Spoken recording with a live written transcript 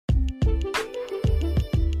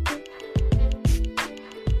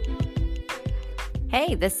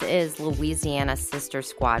Hey, this is Louisiana Sister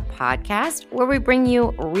Squad podcast, where we bring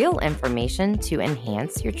you real information to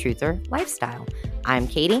enhance your truther lifestyle. I'm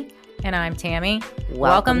Katie. And I'm Tammy.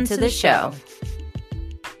 Welcome to the show.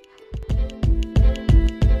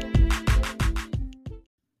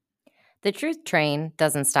 The Truth Train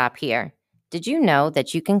doesn't stop here. Did you know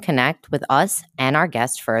that you can connect with us and our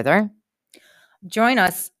guests further? Join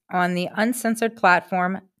us on the uncensored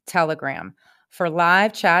platform Telegram for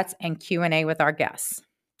live chats and Q&A with our guests.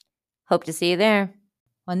 Hope to see you there.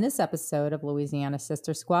 On this episode of Louisiana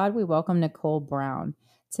Sister Squad, we welcome Nicole Brown.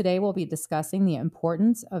 Today we'll be discussing the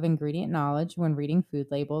importance of ingredient knowledge when reading food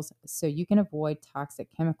labels so you can avoid toxic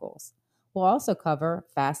chemicals. We'll also cover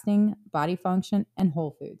fasting, body function, and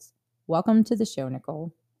whole foods. Welcome to the show,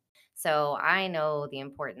 Nicole. So I know the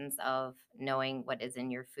importance of knowing what is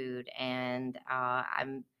in your food, and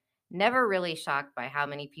I'm never really shocked by how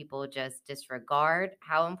many people just disregard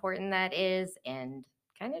how important that is and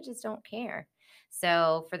kind of just don't care.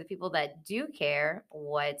 So for the people that do care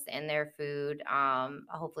what's in their food,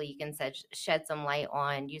 hopefully you can shed some light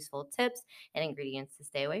on useful tips and ingredients to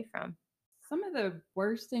stay away from. Some of the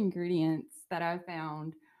worst ingredients that I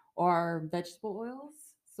found are vegetable oils,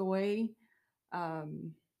 soy,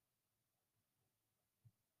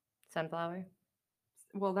 Sunflower.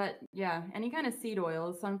 any kind of seed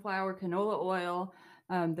oils, sunflower, canola oil.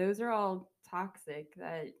 Those are all toxic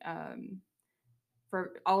that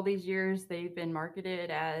for all these years they've been marketed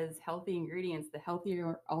as healthy ingredients, the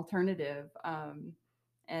healthier alternative.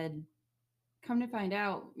 And come to find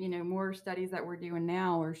out, more studies that we're doing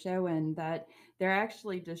now are showing that they're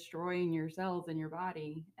actually destroying your cells in your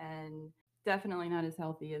body and definitely not as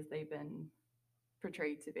healthy as they've been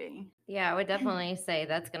portrayed to be. Yeah, I would definitely say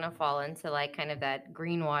that's going to fall into like kind of that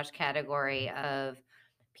greenwash category of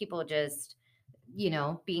people just,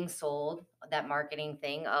 being sold that marketing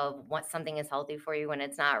thing of what something is healthy for you when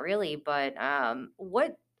it's not really. But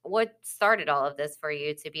what started all of this for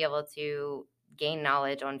you to be able to gain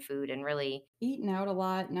knowledge on food and really eating out a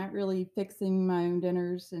lot, not really fixing my own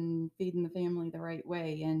dinners and feeding the family the right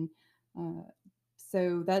way. And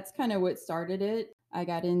so that's kind of what started it. I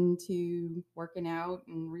got into working out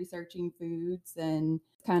and researching foods and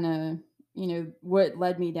kind of, what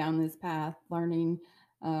led me down this path, learning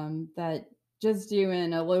that just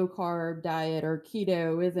doing a low carb diet or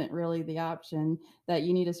keto isn't really the option, that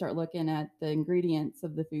you need to start looking at the ingredients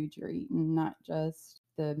of the food you're eating, not just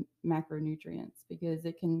the macronutrients, because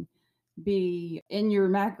it can be in your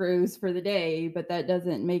macros for the day, but that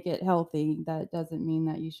doesn't make it healthy. That doesn't mean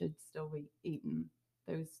that you should still be eating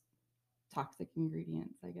those toxic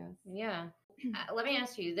ingredients, I guess. Yeah. Let me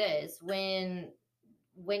ask you this. When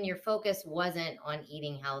your focus wasn't on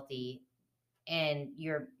eating healthy and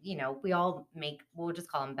we'll just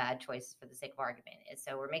call them bad choices for the sake of argument.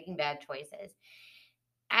 So we're making bad choices.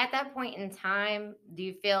 At that point in time, do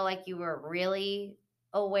you feel like you were really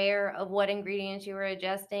aware of what ingredients you were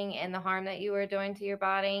adjusting and the harm that you were doing to your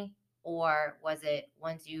body? Or was it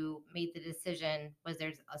once you made the decision, was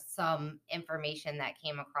there some information that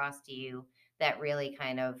came across to you that really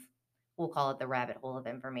kind of, we'll call it the rabbit hole of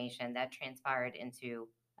information that transpired into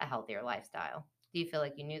a healthier lifestyle? Do you feel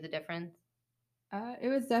like you knew the difference? It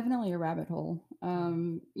was definitely a rabbit hole.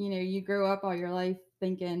 You grow up all your life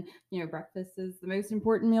thinking, breakfast is the most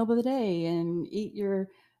important meal of the day, and eat your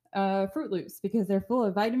Fruit Loops because they're full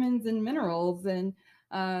of vitamins and minerals. And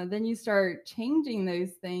then you start changing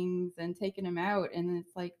those things and taking them out, and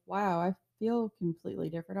it's like, wow, I feel completely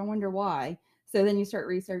different. I wonder why. So then you start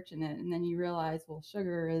researching it, and then you realize, well,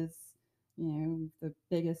 sugar is, the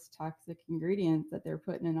biggest toxic ingredient that they're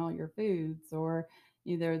putting in all your foods. Or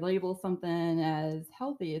either label something as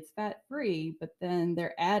healthy, it's fat free, but then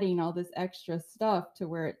they're adding all this extra stuff to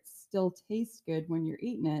where it still tastes good when you're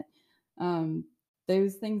eating it.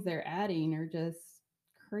 Those things they're adding are just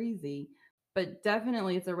crazy. But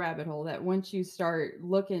definitely it's a rabbit hole that once you start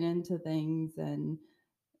looking into things and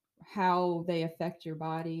how they affect your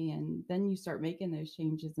body, and then you start making those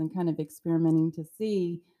changes and kind of experimenting to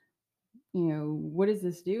see, what does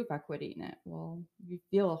this do if I quit eating it? Well, you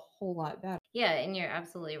feel a whole lot better. Yeah, and you're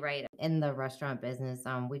absolutely right. In the restaurant business,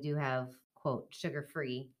 we do have quote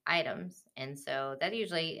sugar-free items, and so that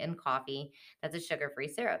usually in coffee, that's a sugar-free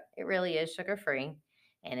syrup. It really is sugar-free,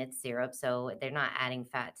 and it's syrup, so they're not adding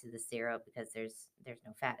fat to the syrup because there's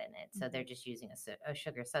no fat in it. So they're just using a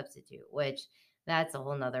sugar substitute, which that's a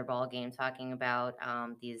whole nother ball game. Talking about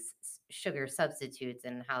these sugar substitutes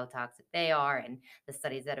and how toxic they are, and the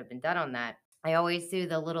studies that have been done on that. I always do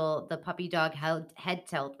the puppy dog head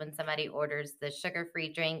tilt when somebody orders the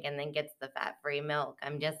sugar-free drink and then gets the fat-free milk.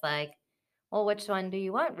 I'm just like, well, which one do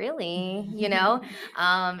you want, really? You know?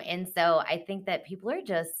 And so I think that people are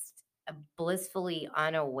just blissfully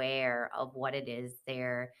unaware of what it is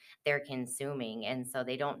they're consuming. And so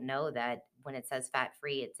they don't know that when it says fat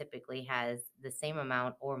free, it typically has the same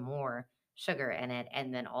amount or more sugar in it,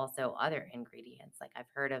 and then also other ingredients. Like I've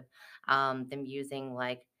heard of them using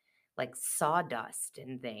like sawdust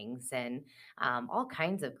and things, and all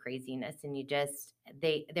kinds of craziness. And you just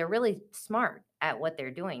they're really smart at what they're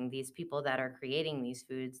doing, these people that are creating these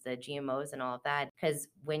foods, the GMOs and all of that, because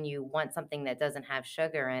when you want something that doesn't have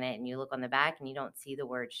sugar in it and you look on the back and you don't see the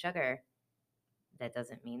word sugar, that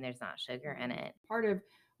doesn't mean there's not sugar in it. Part of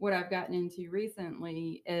what I've gotten into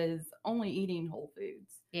recently is only eating whole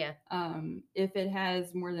foods. Yeah. If it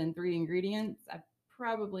has more than 3 ingredients, I'm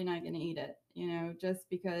probably not going to eat it, just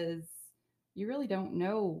because you really don't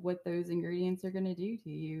know what those ingredients are going to do to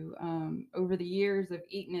you over the years of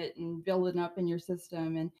eating it and building up in your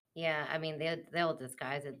system. And Yeah, I mean they'll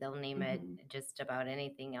disguise it. They'll name it Mhm. just about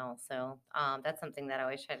anything else. So that's something that I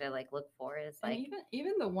always try to like look for is And like,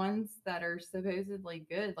 even the ones that are supposedly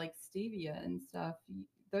good, like stevia and stuff,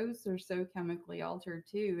 those are so chemically altered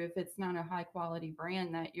too. If it's not a high quality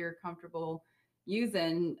brand that you're comfortable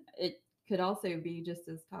using, it could also be just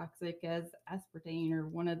as toxic as aspartame or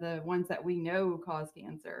one of the ones that we know cause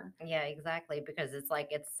cancer. yeah, exactly, because it's like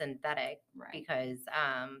it's synthetic, Right. because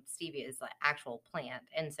stevia is like actual plant,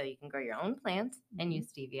 and so you can grow your own plant and Mhm.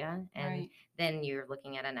 use stevia, and Right. then you're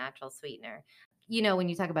looking at a natural sweetener. You know, when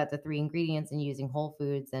you talk about the three ingredients and using whole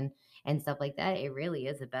foods and stuff like that, it really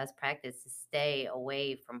is a best practice to stay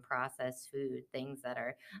away from processed food, things that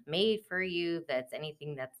are made for you, that's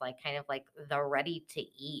anything that's like kind of like the ready to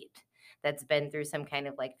eat, that's been through some kind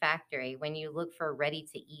of like factory. When you look for ready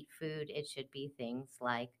to eat food, it should be things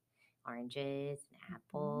like oranges and Mhm.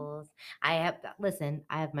 apples. I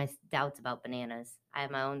have my doubts about bananas. I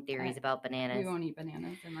have my own theories about We bananas. won't eat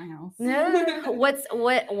bananas in my house.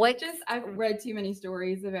 What Just I've read too many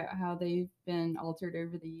stories about how they've been altered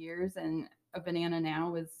over the years, and a banana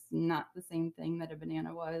now is not the same thing that a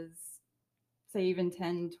banana was, say, even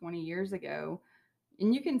 10, 20 years ago.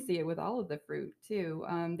 And you can see it with all of the fruit too.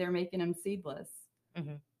 They're making them seedless.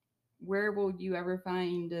 Mhm. Where will you ever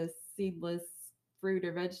find a seedless fruit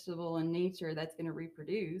or vegetable in nature that's going to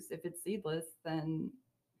reproduce? If it's seedless, then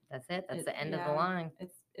That's it. That's the end of the line.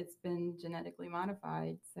 it's been genetically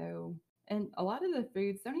modified. So, and a lot of the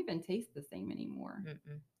foods don't even taste the same anymore.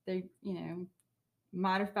 Mm-mm. They,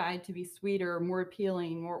 modified to be sweeter, more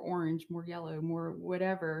appealing, more orange, more yellow, more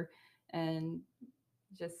whatever. And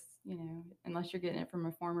just, unless you're getting it from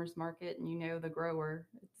a farmer's market and the grower,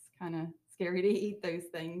 it's kind of scary to eat those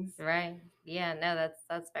things. Right. Yeah, no,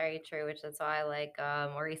 that's very true, which is why like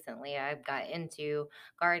more recently I've got into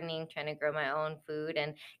gardening, trying to grow my own food.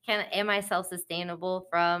 And am I self-sustainable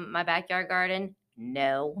from my backyard garden?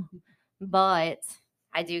 No. But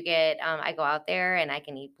I do get I go out there and I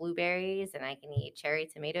can eat blueberries and I can eat cherry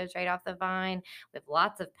tomatoes right off the vine. We have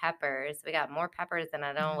lots of peppers. We got more peppers than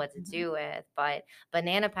I know what to do with, but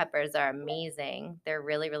banana peppers are amazing. They're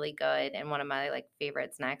really, really good and one of my like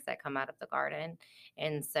favorite snacks that come out of the garden.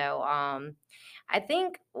 And so I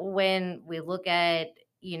think when we look at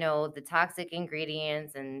the toxic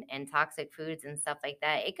ingredients and toxic foods and stuff like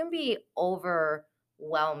that, it can be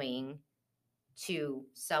overwhelming to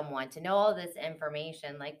someone to know all this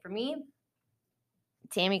information. Like for me,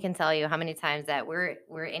 Tammy can tell you how many times that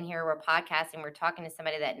we're in here, we're podcasting, we're talking to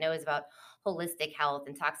somebody that knows about holistic health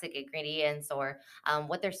and toxic ingredients, or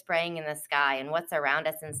what they're spraying in the sky and what's around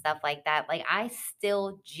us and stuff like that. Like I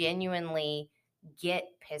still genuinely get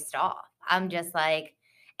pissed off. I'm just like,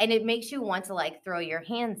 and it makes you want to like throw your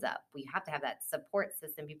hands up. We have to have that support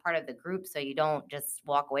system, be part of the group so you don't just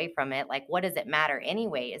walk away from it. Like, what does it matter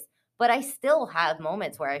anyways? But I still have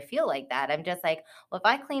moments where I feel like that. I'm just like, well, if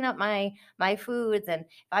I clean up my foods and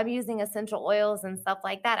if I'm using essential oils and stuff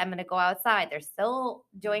like that, I'm going to go outside. They're still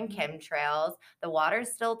doing chemtrails. The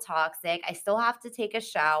water's still toxic. I still have to take a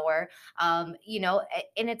shower. And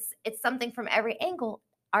it's something from every angle.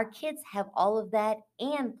 Our kids have all of that,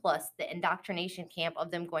 and plus the indoctrination camp of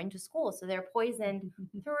them going to school. So they're poisoned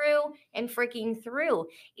through and freaking through.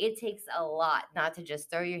 It takes a lot not to just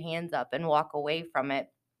throw your hands up and walk away from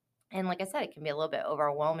it. And like I said, it can be a little bit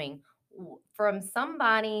overwhelming from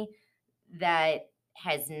somebody that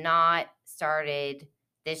has not started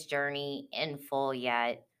this journey in full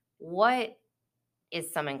yet. What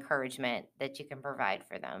is some encouragement that you can provide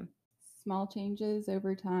for them? Small changes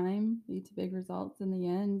over time lead to big results in the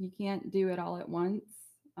end. You can't do it all at once.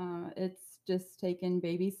 It's just taking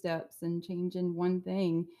baby steps and changing one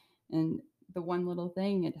thing. And the one little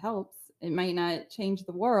thing, it helps. It might not change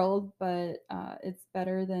the world, but it's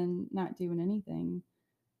better than not doing anything.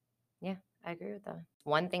 Yeah, I agree with that.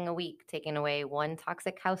 One thing a week, taking away one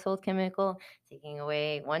toxic household chemical, taking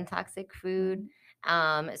away one toxic food.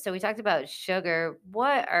 So we talked about sugar.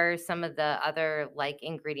 What are some of the other like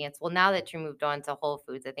ingredients? Well, now that you moved on to Whole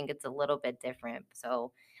Foods, I think it's a little bit different.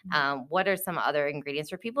 So, what are some other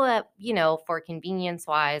ingredients for people that, for convenience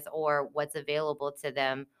wise or what's available to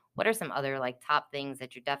them? What are some other like top things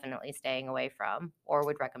that you're definitely staying away from or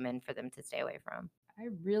would recommend for them to stay away from? I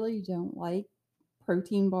really don't like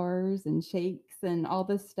protein bars and shakes and all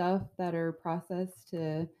this stuff that are processed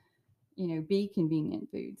to, be convenient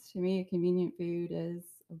foods. To me, a convenient food is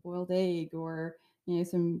a boiled egg or,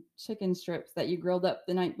 some chicken strips that you grilled up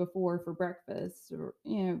the night before for breakfast. Or,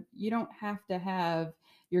 you don't have to have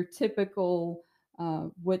your typical,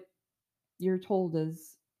 what you're told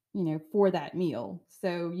is, for that meal.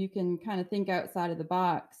 So you can kind of think outside of the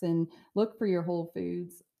box and look for your whole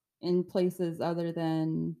foods in places other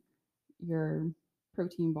than your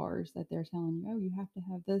protein bars that they're telling you, oh, you have to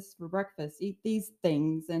have this for breakfast, eat these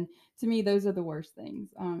things. And to me, those are the worst things.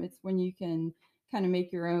 It's when you can kind of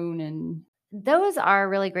make your own. And Those are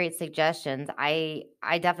really great suggestions. I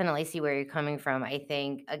definitely see where you're coming from. I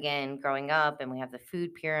think again, growing up and we have the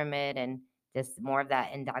food pyramid and just more of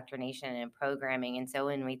that indoctrination and programming. And so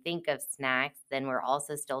when we think of snacks, then we're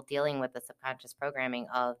also still dealing with the subconscious programming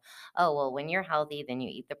of, oh, well, when you're healthy, then you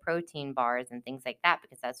eat the protein bars and things like that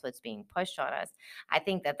because that's what's being pushed on us. I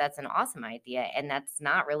think that that's an awesome idea. And that's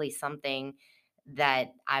not really something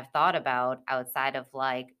that I've thought about outside of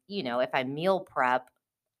like, if I meal prep,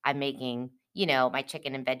 I'm making, my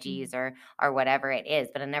chicken and veggies or whatever it is,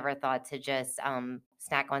 but I never thought to just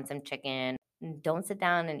snack on some chicken. Don't sit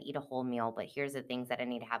down and eat a whole meal, but here's the things that I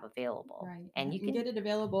need to have available. right, And you and can get it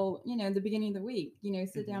available, at the beginning of the week.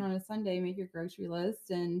 Sit down Mhm. on a Sunday, make your grocery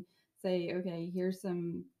list, and say, okay, here's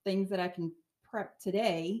some things that I can prep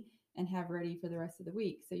today and have ready for the rest of the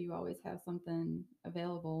week. So you always have something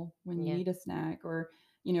available when you Yeah. need a snack or,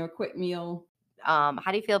 a quick meal.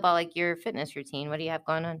 How do you feel about like your fitness routine? What do you have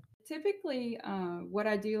going on? Typically, what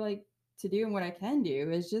I do like to do and what I can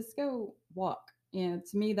do is just go walk. To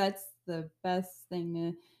me, that's the best thing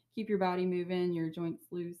to keep your body moving, your joints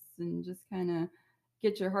loose, and just kind of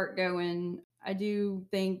get your heart going. I do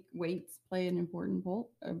think weights play an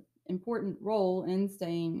important role in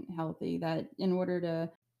staying healthy. That in order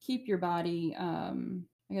to keep your body, I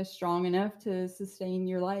guess, strong enough to sustain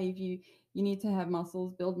your life, you need to have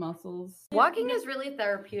muscles, build muscles. Walking is really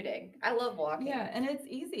therapeutic. I love walking. Yeah, and it's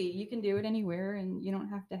easy. You can do it anywhere, and you don't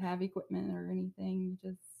have to have equipment or anything.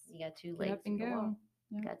 You just You got two get legs, up and you can walk. go.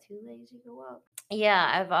 Yeah. Got two legs, you can walk.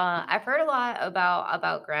 Yeah, I've heard a lot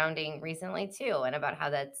about grounding recently too, and about how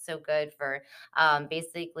that's so good for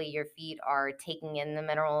basically your feet are taking in the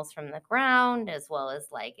minerals from the ground as well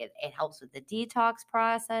as like it helps with the detox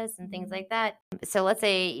process and things like that. So let's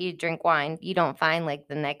say you drink wine, you don't find like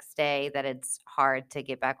the next day that it's hard to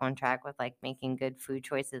get back on track with like making good food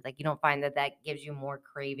choices. Like you don't find that that gives you more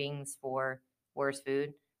cravings for worse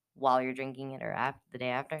food while you're drinking it or after the day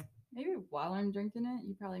after. Maybe while I'm drinking it,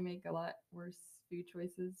 you probably make a lot worse food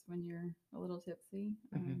choices when you're a little tipsy.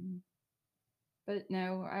 But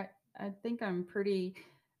no, I think I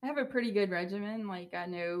have a pretty good regimen. Like I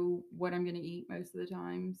know what I'm going to eat most of the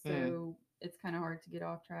time, so it's kind of hard to get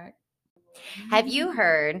off track. Have you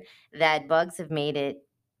heard that bugs have made it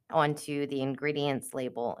onto the ingredients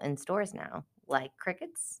label in stores now, like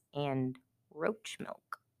crickets and roach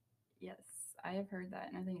milk? Yes, I have heard that,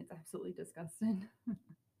 and I think it's absolutely disgusting.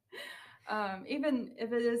 Even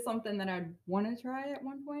if it is something that I'd want to try at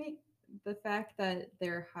one point, the fact that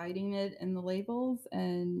they're hiding it in the labels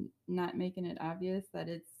and not making it obvious that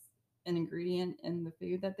it's an ingredient in the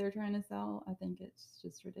food that they're trying to sell, I think it's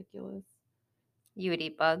just ridiculous. You would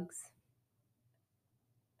eat bugs?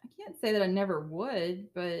 I can't say that I never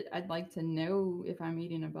would, but I'd like to know if I'm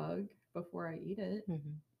eating a bug before I eat it.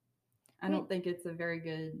 I don't think it's a very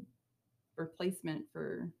good replacement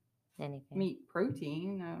for Anything. meat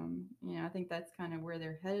protein. I think that's kind of where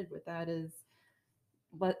they're headed with that is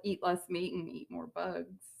eat less meat and eat more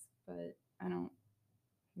bugs. But I don't.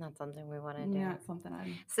 Not something we want to do. Not something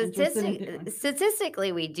I'm interested in doing.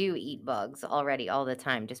 Statistically, we do eat bugs already all the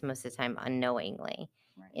time, just most of the time unknowingly.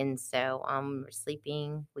 Right. And so we're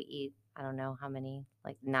sleeping, we eat, I don't know how many,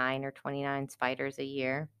 like 9 or 29 spiders a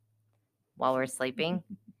year while we're sleeping,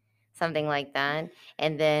 something like that.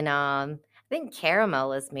 And then I think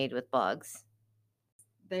caramel is made with bugs.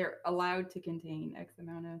 They're allowed to contain X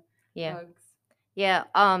amount of bugs. Yeah,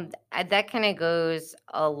 that kind of goes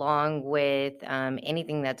along with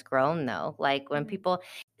anything that's grown though. Like when people,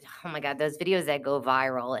 oh my God, those videos that go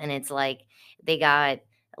viral, and it's like they got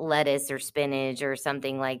lettuce or spinach or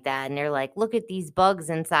something like that, and they're like, look at these bugs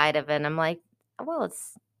inside of it. And I'm like, well,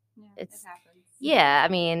 Yeah, it it's happens. yeah,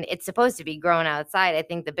 I mean, it's supposed to be grown outside. I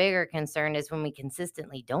think the bigger concern is when we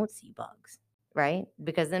consistently don't see bugs, right?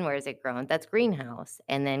 Because then where is it grown? That's greenhouse.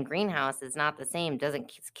 And then greenhouse is not the same,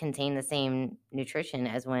 doesn't contain the same nutrition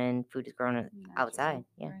as when food is grown outside. Natural,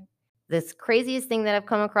 Yeah. right. This craziest thing that I've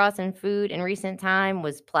come across in food in recent time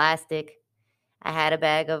was plastic. I had a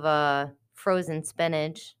bag of frozen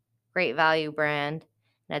spinach, Great Value brand,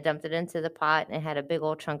 and I dumped it into the pot and it had a big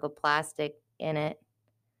old chunk of plastic in it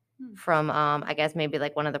from I guess maybe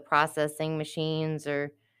like one of the processing machines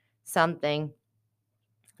or something.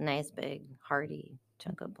 Nice big hearty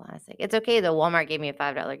chunk of plastic. It's okay though. Walmart gave me a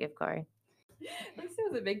 $5 gift card. At least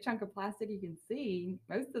it was a big chunk of plastic you can see.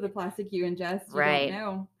 Most of the plastic you ingest, you Right. don't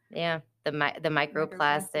know. Yeah, the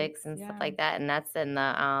microplastics and stuff yeah. like that, and that's in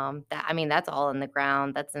the that I mean that's all in the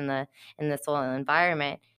ground. That's in the soil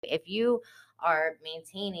environment. If you are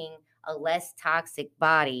maintaining a less toxic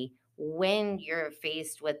body when you're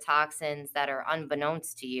faced with toxins that are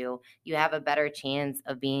unbeknownst to you, you have a better chance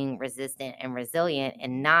of being resistant and resilient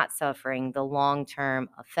and not suffering the long-term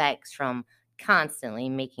effects from constantly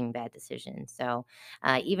making bad decisions. So,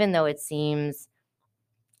 even though it seems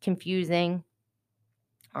confusing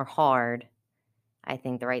or hard, I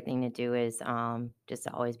think the right thing to do is just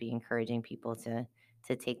to always be encouraging people to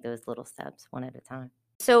take those little steps one at a time.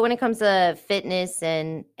 So when it comes to fitness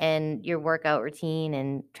and your workout routine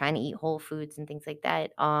and trying to eat whole foods and things like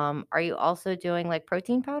that, are you also doing like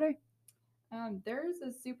protein powder? There's a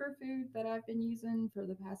superfood that I've been using for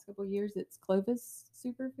the past couple years. It's Clovis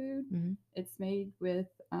Superfood. Mhm. It's made with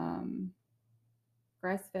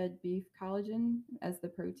grass-fed beef collagen as the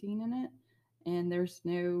protein in it, and there's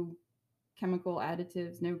no chemical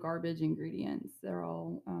additives, no garbage ingredients. They're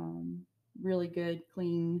all really good,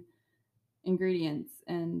 clean ingredients,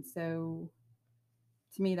 and so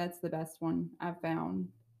to me, that's the best one I've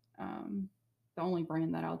found. The only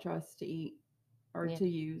brand that I'll trust to eat or Yeah. to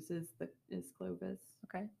use is Clovis.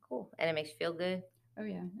 Okay, cool. And it makes you feel good? Oh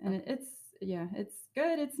yeah, and it's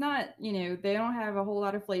good. It's not, they don't have a whole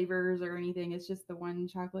lot of flavors or anything. It's just the one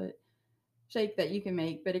chocolate shake that you can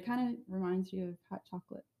make, but it kind of reminds you of hot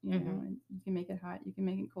chocolate, and you can make it hot, you can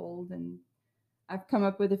make it cold, and I've come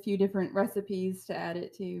up with a few different recipes to add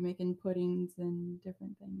it to, making puddings and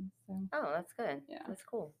different things. So Oh, that's good. yeah, That's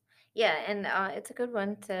cool. Yeah, and it's a good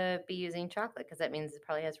one to be using chocolate because that means it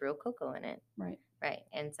probably has real cocoa in it. right. Right.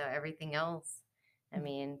 And so everything else, I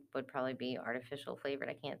mean, would probably be artificial flavored.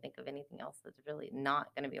 I can't think of anything else that's really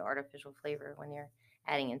not going to be artificial flavor when you're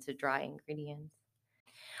adding into dry ingredients.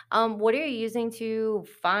 What are you using to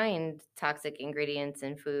find toxic ingredients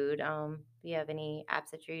in food? Do you have any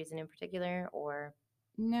apps that you're using in particular or?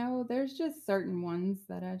 No, there's just certain ones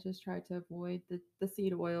that I just try to avoid. The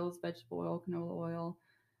seed oils, vegetable oil, canola oil,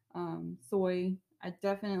 soy. I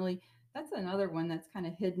definitely, that's another one that's kind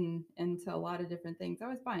of hidden into a lot of different things. I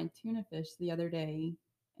was buying tuna fish the other day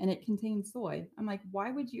and it contained soy. I'm like,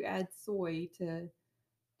 why would you add soy to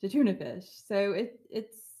tuna fish? So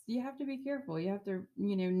it's you have to be careful. You have to,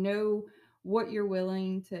 know what you're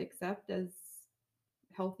willing to accept as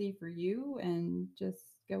healthy for you and just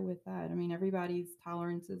go with that. I mean, everybody's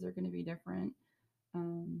tolerances are going to be different.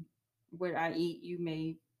 What I eat, you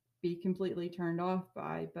may be completely turned off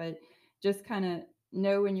by, but just kind of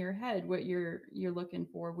know in your head what you're looking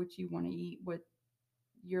for, what you want to eat, what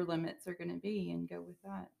your limits are going to be, and go with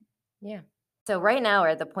that. Yeah. So right now we're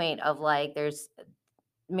at the point of like there's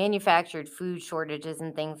manufactured food shortages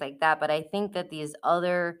and things like that, but I think that these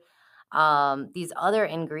other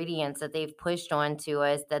ingredients that they've pushed onto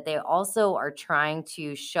us that they also are trying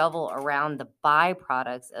to shovel around the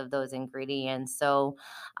byproducts of those ingredients. So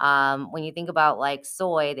when you think about like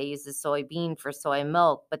soy, they use the soybean for soy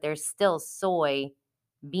milk, but there's still soy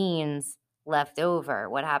beans left over.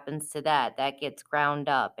 What happens to that? That gets ground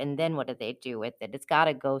up, and then what do they do with it? It's got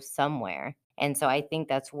to go somewhere. And so I think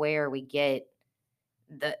that's where we get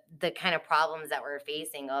the kind of problems that we're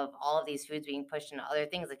facing of all of these foods being pushed into other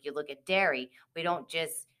things. Like you look at dairy, we don't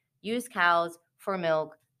just use cows for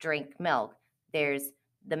milk, drink milk. There's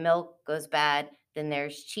the milk goes bad, then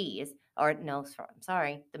there's cheese. Or no, I'm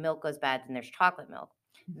sorry, the milk goes bad, then there's chocolate milk.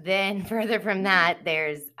 Then further from that,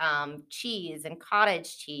 there's cheese and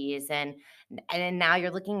cottage cheese, and then now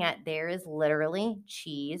you're looking at there is literally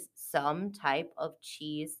cheese, some type of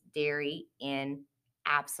cheese, dairy in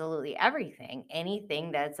absolutely everything,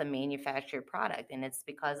 anything that's a manufactured product, and it's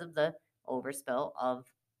because of the overspill of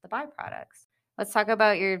the byproducts. Let's talk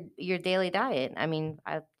about your daily diet. I mean,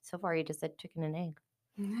 so far you just said chicken and egg.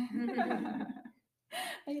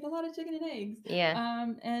 I eat a lot of chicken and eggs.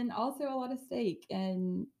 Yeah. And also a lot of steak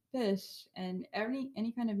and fish and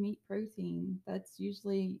any kind of meat protein. That's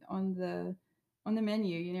usually on the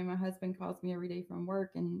menu. You know, my husband calls me every day from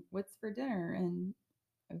work and what's for dinner? And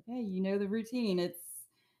okay, you know the routine. It's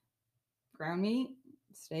ground meat,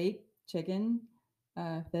 steak, chicken,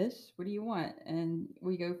 fish. What do you want? And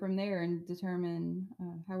we go from there and determine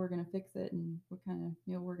how we're going to fix it and what kind of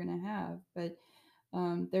meal we're going to have. But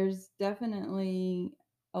there's definitely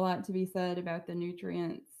a lot to be said about the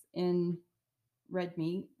nutrients in red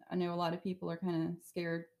meat. I know a lot of people are kind of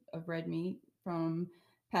scared of red meat from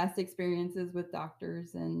past experiences with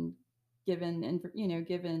doctors and given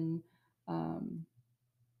um,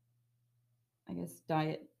 I guess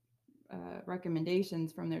diet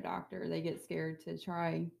recommendations from their doctor. They get scared to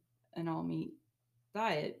try an all meat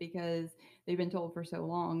diet because they've been told for so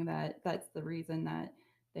long that that's the reason that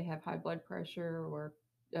they have high blood pressure or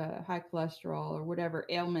high cholesterol or whatever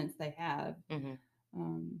ailments they have. Hmm.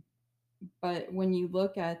 Um, but when you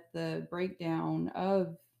look at the breakdown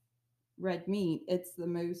of red meat, it's the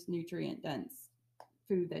most nutrient dense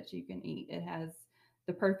food that you can eat. It has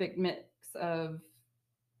the perfect mix of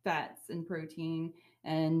fats and protein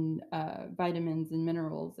and vitamins and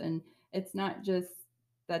minerals. And it's not just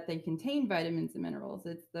that they contain vitamins and minerals,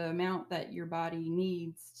 it's the amount that your body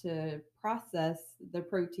needs to process the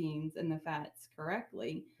proteins and the fats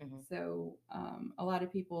correctly. Hmm. So a lot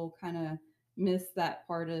of people kind of miss that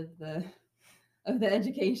part of the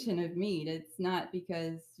education of meat. It's not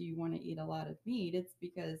because you want to eat a lot of meat, it's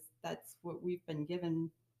because that's what we've been given.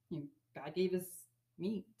 You know, God gave us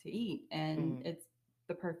meat to eat, and Hmm. it's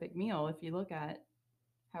the perfect meal if you look at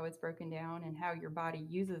how it's broken down and how your body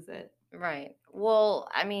uses it. Right. Well,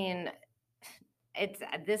 I mean,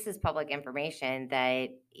 this is public information that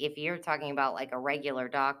if you're talking about like a regular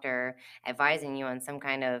doctor advising you on some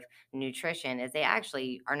kind of nutrition, is they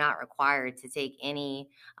actually are not required to take any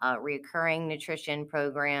recurring nutrition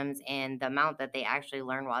programs, and the amount that they actually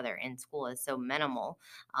learn while they're in school is so minimal.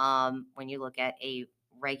 When you look at a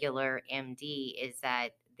regular MD, is that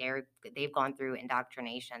they've gone through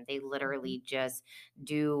indoctrination. They literally just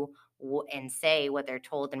do and say what they're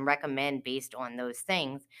told and recommend based on those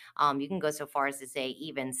things. You can go so far as to say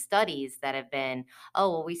even studies that have been, oh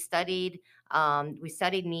well, we studied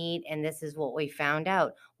meat and this is what we found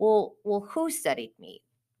out. Well, who studied meat?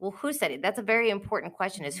 Well, who studied? That's a very important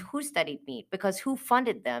question. Is who studied meat? Because who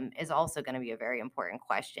funded them is also going to be a very important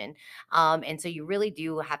question. And so you really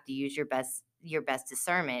do have to use your best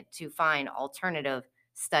discernment to find alternative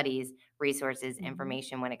studies, resources, Mm-hmm.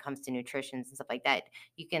 information when it comes to nutrition and stuff like that.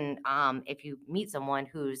 You can, if you meet someone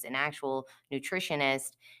who's an actual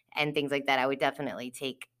nutritionist and things like that, I would definitely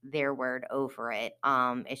take their word over it.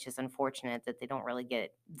 It's just unfortunate that they don't really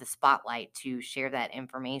get the spotlight to share that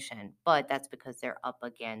information, but that's because they're up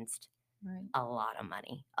against Right. a lot of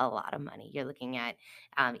money. A lot of money. You're looking at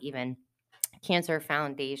even Cancer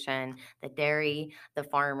Foundation, the dairy, the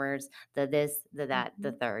farmers, the this, the that, the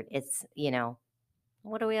Mm-hmm. third. It's,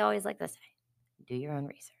 what do we always like to say? Do your own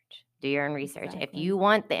research. Do your own research. If Exactly. you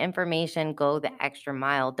want the information, go the extra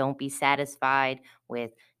mile. Don't be satisfied with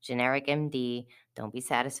generic MD. Don't be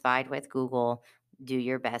satisfied with Google. Do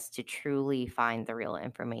your best to truly find the real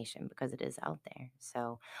information because it is out there.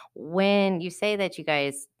 So, when you say that you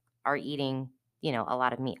guys are eating, a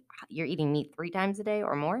lot of meat, you're eating meat 3 times a day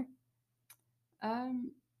or more?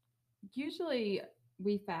 Um, Usually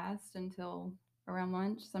we fast until around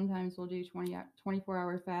lunch. Sometimes we'll do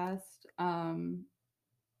 24-hour fast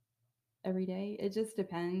every day. It just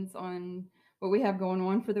depends on what we have going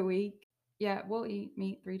on for the week. Yeah, we'll eat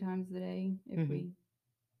meat 3 times a day if Hmm. we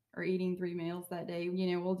are eating 3 meals that day.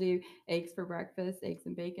 You know, we'll do eggs for breakfast, eggs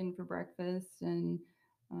and bacon for breakfast, and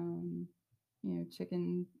um,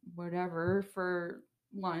 chicken whatever for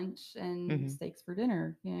lunch, and Hmm. steaks for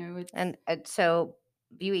dinner. You know, it's And so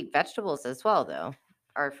you eat vegetables as well, though,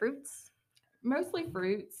 or fruits? mostly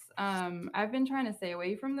fruits. I've been trying to stay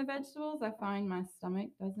away from the vegetables. I find my stomach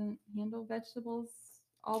doesn't handle vegetables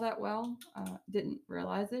all that well. Didn't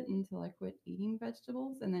realize it until I quit eating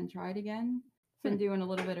vegetables and then tried again. Hmm. Been doing a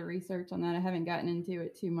little bit of research on that. I haven't gotten into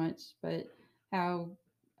it too much, but how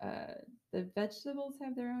uh, the vegetables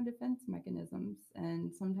have their own defense mechanisms,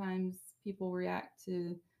 and sometimes people react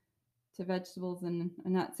to vegetables in a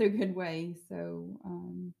not so good way. So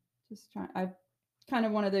just trying. I've kind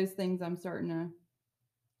of one of those things I'm starting to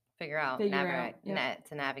Figure out figure out. Yep.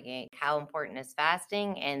 to navigate how important is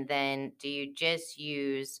fasting, and then do you just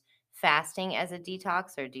use fasting as a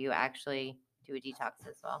detox, or do you actually do a detox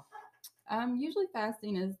as well? Usually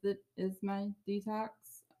fasting is my detox.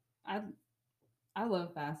 I I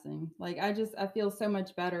love fasting. Like I feel so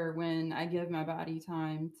much better when I give my body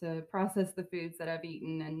time to process the foods that I've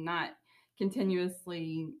eaten and not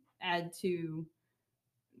continuously add to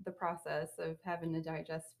the process of having to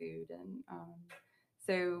digest food. And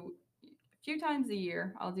so a few times a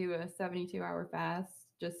year, I'll do a 72-hour fast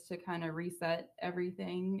just to kind of reset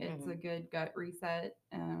everything. It's a good gut reset.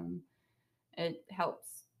 It helps,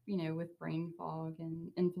 with brain fog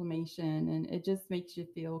and inflammation, and it just makes you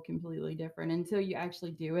feel completely different. Until you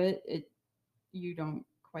actually do it, you don't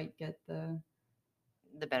quite get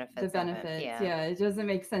The benefits the of it. benefits. Yeah. Yeah, it doesn't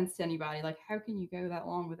make sense to anybody. Like, how can you go that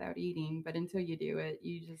long without eating? But until you do it,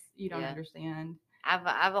 you don't Yeah. understand.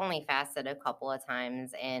 I've only fasted a couple of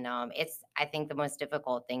times, and I think the most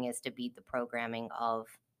difficult thing is to beat the programming of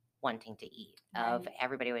wanting to eat. Of Right.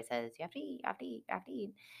 everybody always says you have to eat, you have to eat, you have to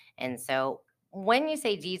eat, and so when you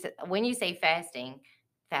say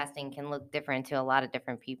fasting can look different to a lot of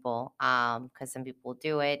different people. Because some people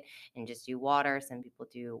do it and just do water. Some people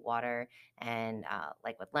do water and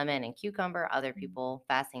like with lemon and cucumber. Other people,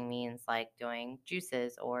 fasting means like doing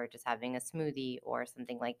juices or just having a smoothie or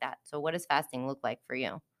something like that. So what does fasting look like for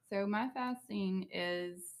you? So my fasting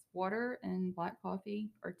is water and black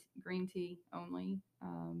coffee or green tea only.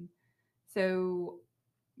 So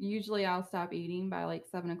usually I'll stop eating by like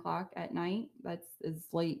 7 o'clock at night. That's as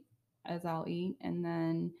late as I'll eat. And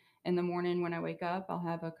then in the morning when I wake up, I'll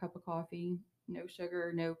have a cup of coffee, no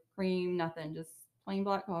sugar, no cream, nothing, just plain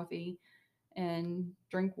black coffee, and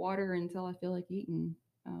drink water until I feel like eating.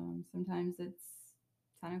 Sometimes it's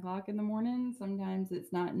 10 o'clock in the morning. Sometimes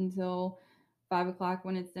it's not until 5 o'clock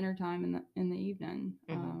when it's dinner time in the evening.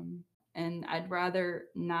 And I'd rather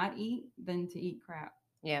not eat than to eat crap.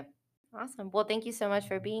 Yeah. Awesome. Well, thank you so much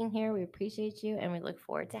for being here. We appreciate you and we look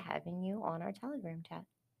forward to having you on our Telegram chat.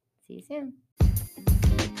 See you soon.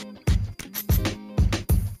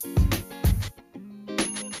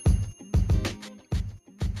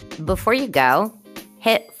 Before you go,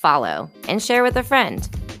 hit follow and share with a friend.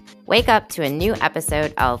 Wake up to a new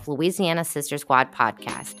episode of Louisiana Sister Squad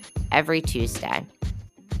podcast every Tuesday.